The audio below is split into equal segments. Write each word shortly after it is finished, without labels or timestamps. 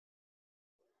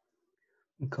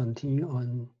We continue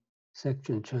on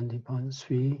section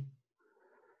 20.3,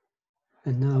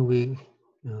 and now we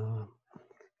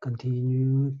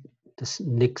continue this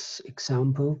next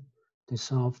example to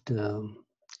solve the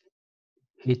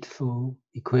heat flow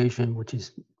equation, which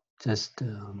is just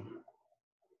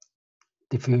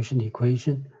diffusion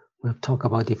equation. We'll talk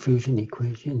about diffusion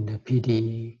equation in the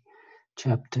PD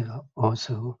chapter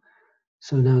also.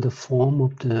 So now the form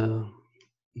of the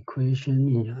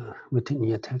equation written in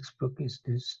your textbook is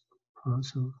this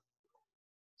partial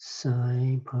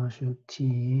psi partial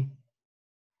t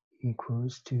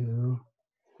equals to,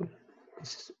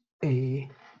 this is a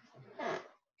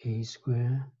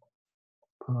square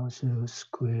partial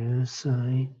square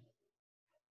psi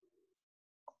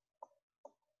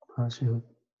partial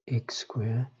x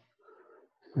square.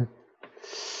 So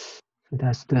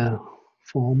that's the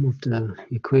form of the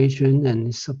equation, and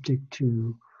is subject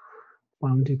to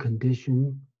boundary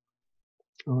condition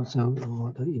also,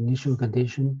 or the initial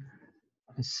condition.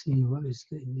 Let's see, what is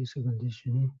the initial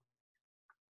condition?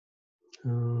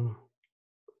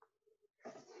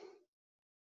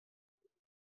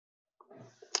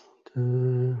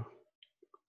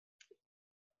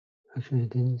 Actually, I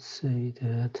didn't say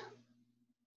that.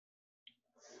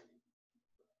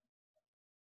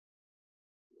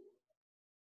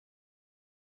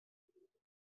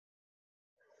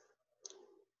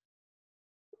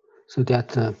 So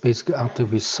that basically after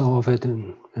we solve it,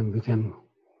 and we can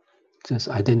just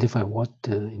identify what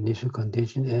the initial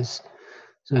condition is.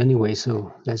 So anyway,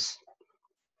 so let's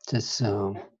just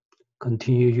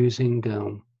continue using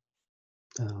the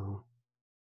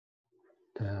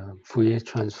Fourier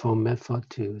transform method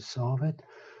to solve it.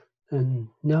 And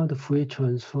now the Fourier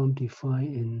transform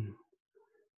defined in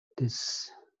this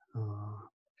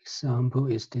example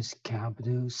is this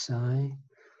capital psi,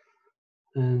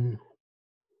 and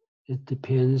it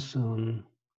depends on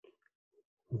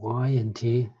y and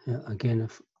t. Again, a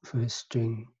first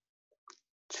string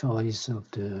choice of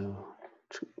the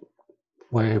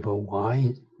variable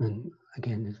y, and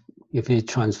again, if we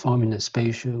transform in a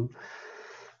spatial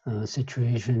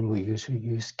situation, we usually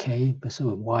use k, but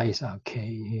so y is our k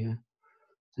here,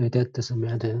 so that doesn't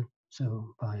matter.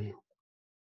 So by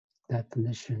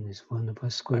definition is 1 over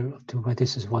square root of 2, but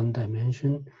this is one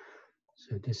dimension,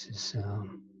 so this is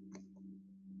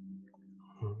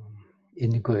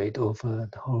integrate over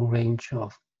the whole range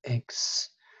of x,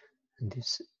 and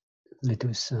this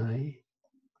little psi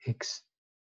x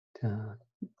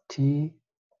t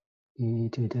e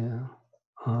to the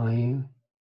I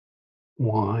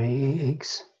y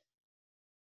x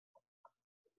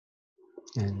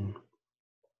and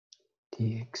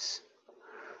dx.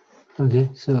 Okay,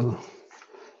 so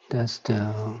that's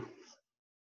the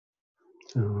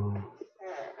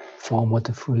form of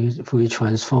the Fourier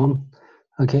transform.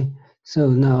 Okay, so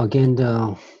now again,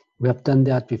 we have done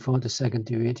that before, the second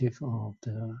derivative of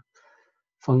the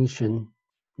function.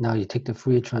 Now you take the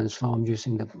Fourier transform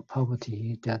using the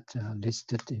property that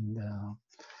listed in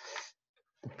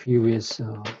the previous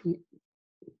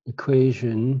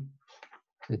equation.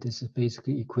 So this is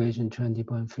basically equation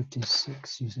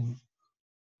 20.56 using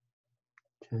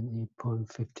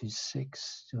 20.56.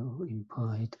 So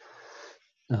implied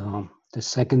the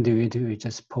second derivative, we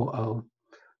just pull out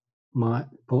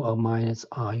minus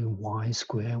I y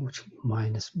square, which is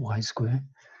minus y square.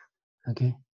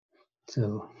 Okay,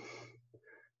 so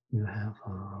you have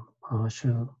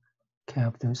partial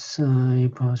capital psi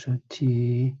partial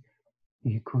t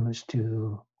equals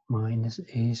to minus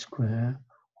a square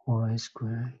y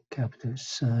square capital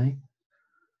psi.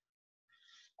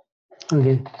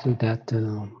 Okay, so that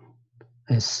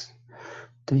is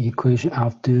the equation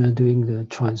after doing the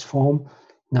transform.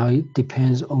 Now it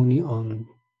depends only on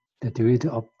the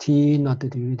derivative of t, not the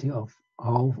derivative of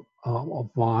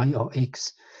y or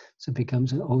x. So it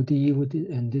becomes an ODE with it,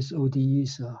 and this ODE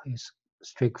is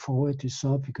straightforward to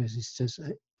solve because it's just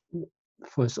a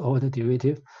first order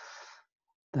derivative.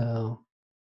 The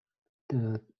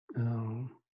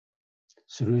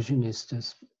solution is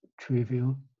just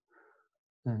trivial,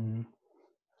 and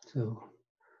so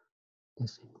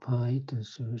this implied the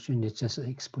solution is just an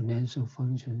exponential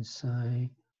function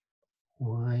psi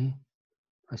y.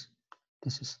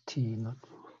 This is t, not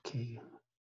k.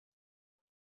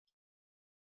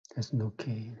 There's no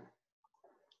k.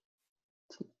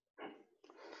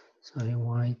 Psi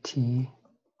yt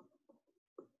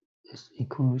is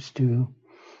equals to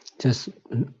just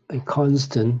a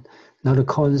constant. Now the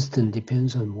constant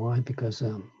depends on y because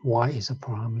y is a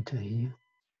parameter here.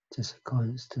 Just a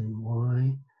constant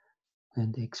y,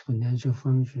 and the exponential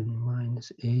function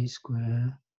minus a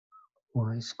square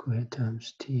y squared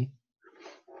times t.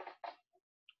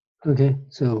 Okay,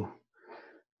 so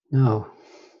Now,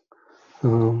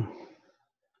 the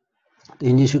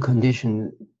initial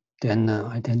condition then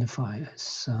identify as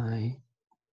psi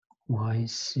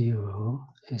y0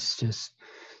 is just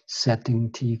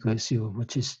setting t equals 0,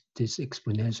 which is this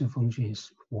exponential function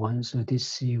is 1. So this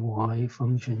cy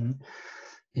function,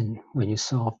 when you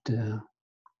solve the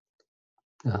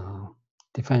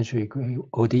differential equation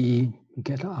ODE, you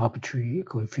get an arbitrary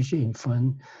coefficient in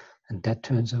front, and that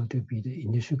turns out to be the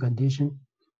initial condition.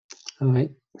 All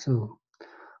right, so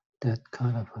that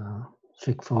kind of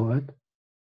straightforward.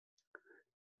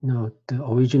 Now, the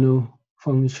original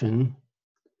function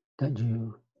that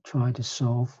you try to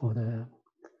solve for the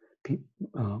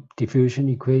diffusion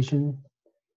equation,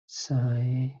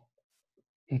 psi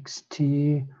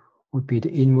xt would be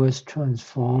the inverse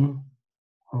transform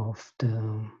of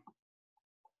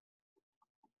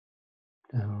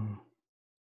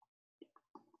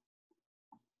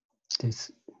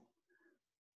this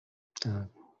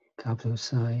capital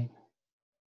psi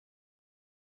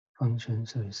function.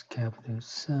 So it's capital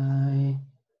psi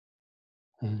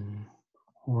and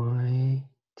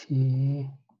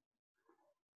yt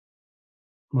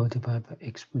multiplied by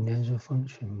exponential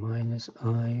function minus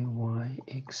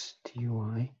iyx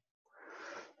dy.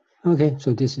 Okay,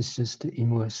 so this is just the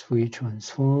inverse Fourier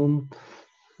transform,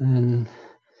 and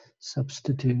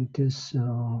substitute this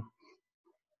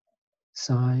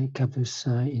psi, capital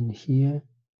psi in here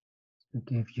to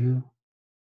give you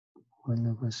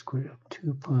 1/square root of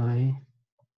 2 pi.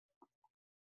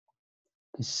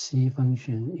 The c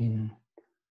function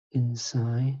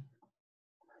inside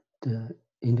the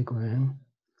integram,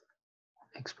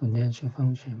 exponential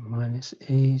function minus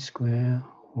a square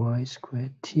y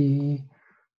squared t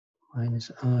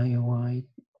minus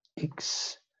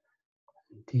iyx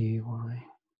dy.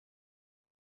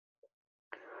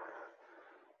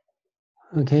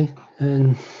 Okay,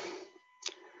 and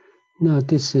now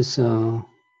this is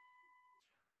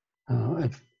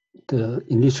the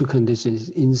initial condition is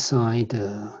inside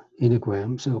the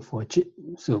integram. So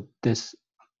so this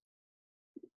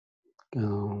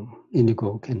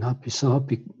integral cannot be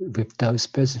solved without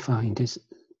specifying this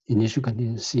initial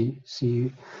condition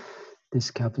c,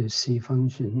 this capital C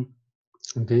function.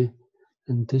 Okay,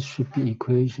 and this should be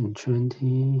equation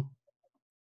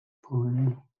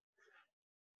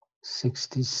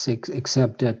 20.66,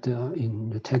 except that in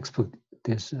the textbook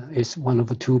there's it's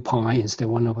 1/2 pi instead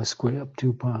of 1/square root of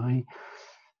 2 pi.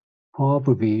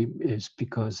 Probably is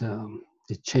because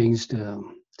it changed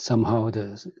somehow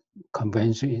the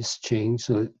convention is changed.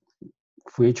 So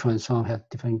Fourier transform have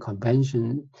different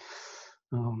convention.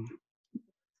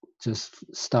 Just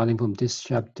starting from this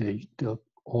chapter,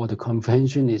 all the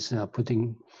convention is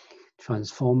putting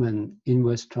transform and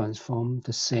inverse transform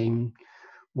the same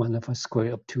 1/square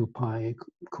root of 2 pi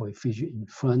coefficient in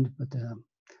front, but the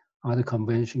other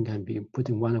convention can be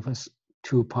putting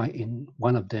 1/2 pi in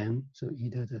one of them. So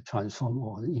either the transform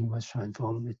or the inverse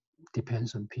transform, it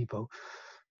depends on people.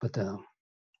 But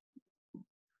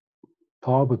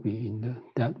probably in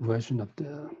that version of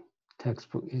the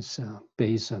textbook is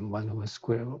based on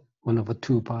 1/square root,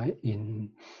 1/2 pi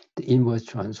in the inverse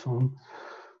transform.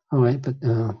 All right, but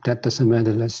that doesn't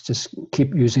matter. Let's just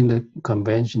keep using the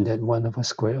convention that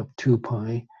 1/square root of 2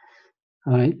 pi.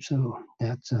 All right, so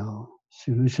that's our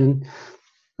solution,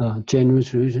 general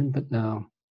solution, but now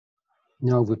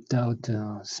without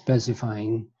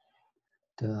specifying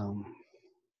the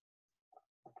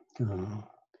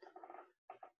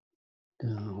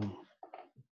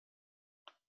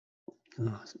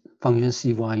function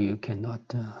cy, you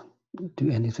cannot do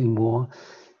anything more.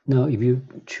 Now, if you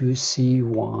choose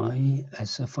cy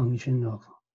as a function of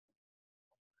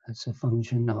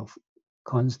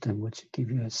constant, which give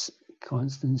you a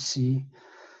constant c,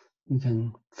 you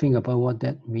can think about what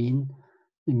that means.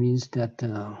 It means that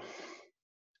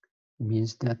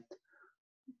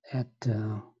at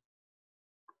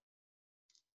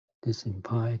this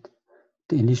implied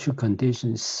the initial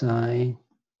condition psi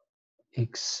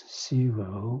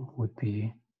x0 would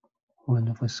be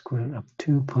 1/square root of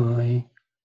 2 pi,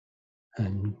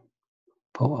 and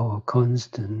for our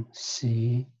constant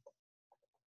c,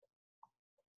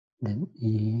 then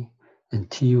e,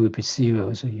 and t would be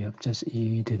 0, so you have just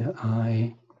e to the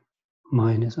I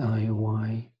minus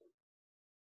iy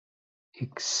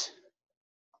x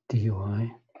dy.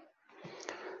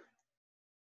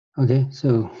 Okay,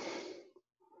 so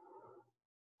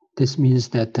this means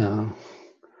that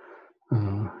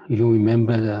you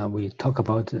remember that we talk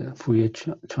about the Fourier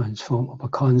transform of a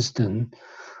constant,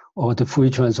 or the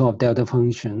Fourier transform of delta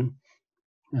function.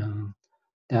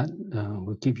 That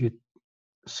will give you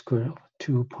square root of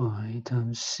 2 pi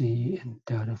times c and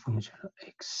delta function of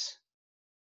x.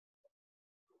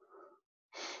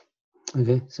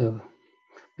 Okay, so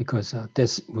because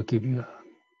this will give you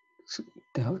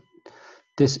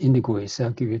this integral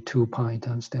itself give you 2 pi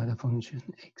times delta function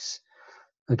x.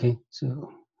 Okay,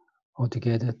 so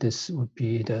altogether this would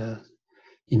be the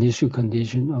initial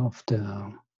condition of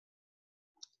the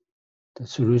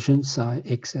solution psi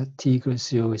x at t equals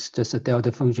 0 is just a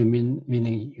delta function,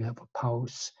 meaning you have a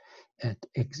pulse at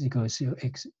x equals 0,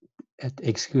 at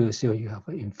x equals 0 you have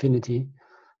an infinity,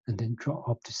 and then drop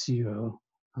up to 0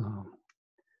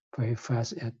 very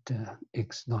fast at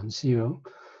x non-zero.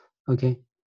 Okay,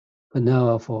 but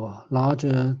now for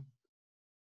larger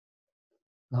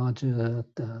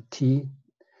t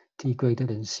greater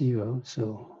than 0,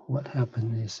 so what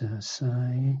happens is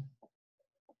psi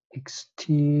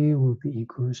xt will be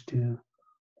equals to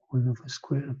 1 over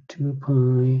square root of 2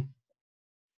 pi,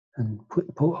 and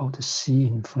pull out the c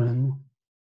in front,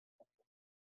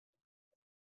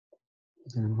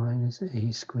 then minus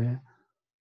a square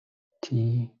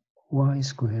t y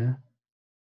square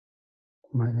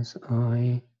minus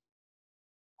I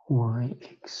y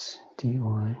x dy.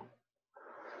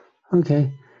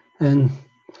 Okay, and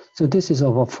so this is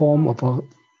a form of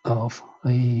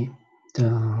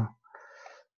the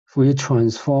Fourier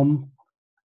transform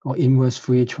or inverse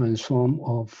Fourier transform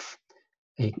of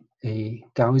a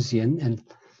Gaussian, and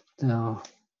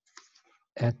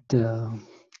at the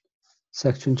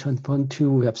section transform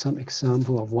 2 we have some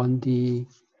example of 1D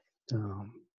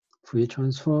Fourier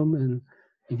transform, and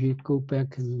if you go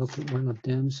back and look at one of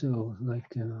them, so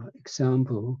like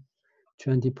example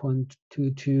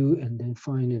 20.22, and then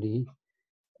finally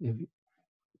if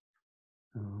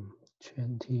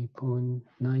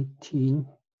 20.19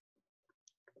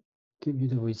 give you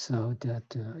the result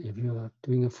that if you are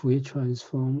doing a Fourier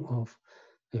transform of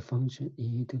a function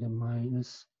e to the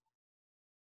minus,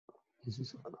 this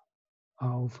is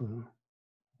alpha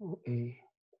or a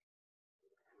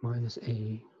minus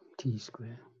a t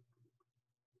square,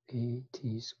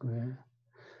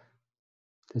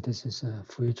 so this is a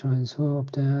Fourier transform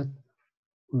of that,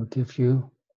 will give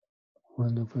you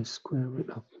 1 over square root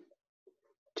of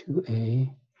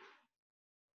 2a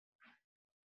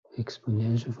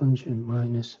exponential function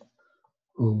minus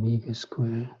omega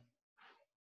square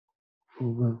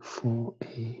over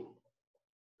 4a.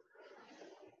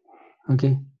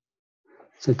 Okay,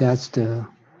 so that's the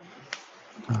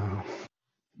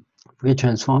Fourier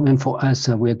transform. And for us,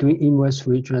 we're doing inverse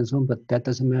Fourier transform, but that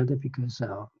doesn't matter because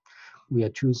we are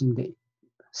choosing the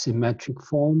symmetric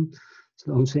form.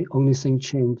 So the only thing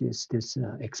changes this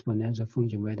exponential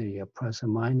function, whether you're plus or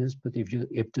minus. But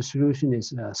if the solution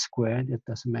is squared, it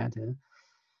doesn't matter.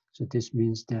 So this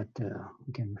means that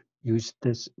we can use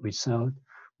this result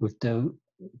without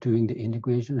doing the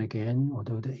integration again,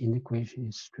 although the integration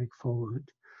is straightforward.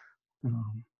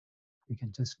 We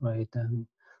can just write down,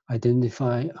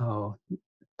 identify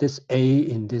this a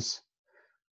in this,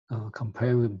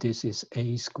 compare with this is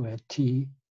a squared t.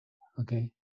 Okay,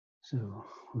 so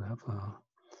we have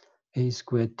a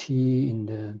squared t in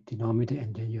the denominator,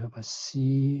 and then you have a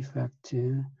c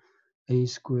factor a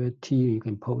squared t. You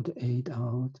can pull the 8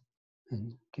 out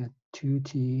and get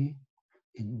 2t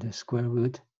in the square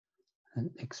root, an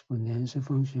exponential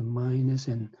function minus,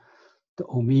 and the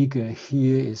omega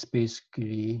here is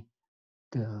basically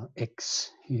the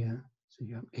x here. So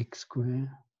you have x squared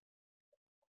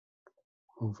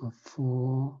over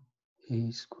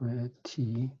 4a squared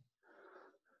t.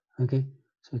 Okay,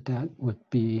 so that would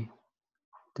be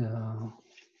the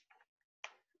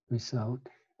result.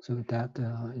 So that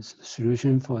is the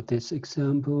solution for this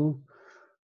example.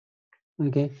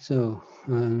 Okay, so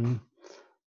and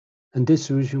this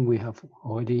solution we have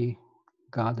already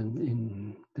gotten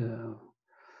in the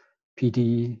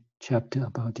PD chapter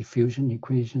about diffusion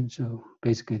equation. So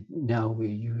basically now we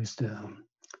use the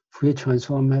Fourier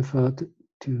transform method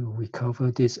to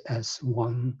recover this as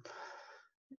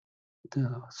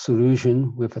the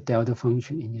solution with a delta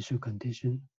function initial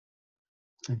condition.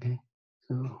 Okay,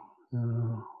 so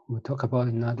we'll talk about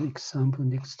another example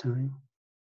next time.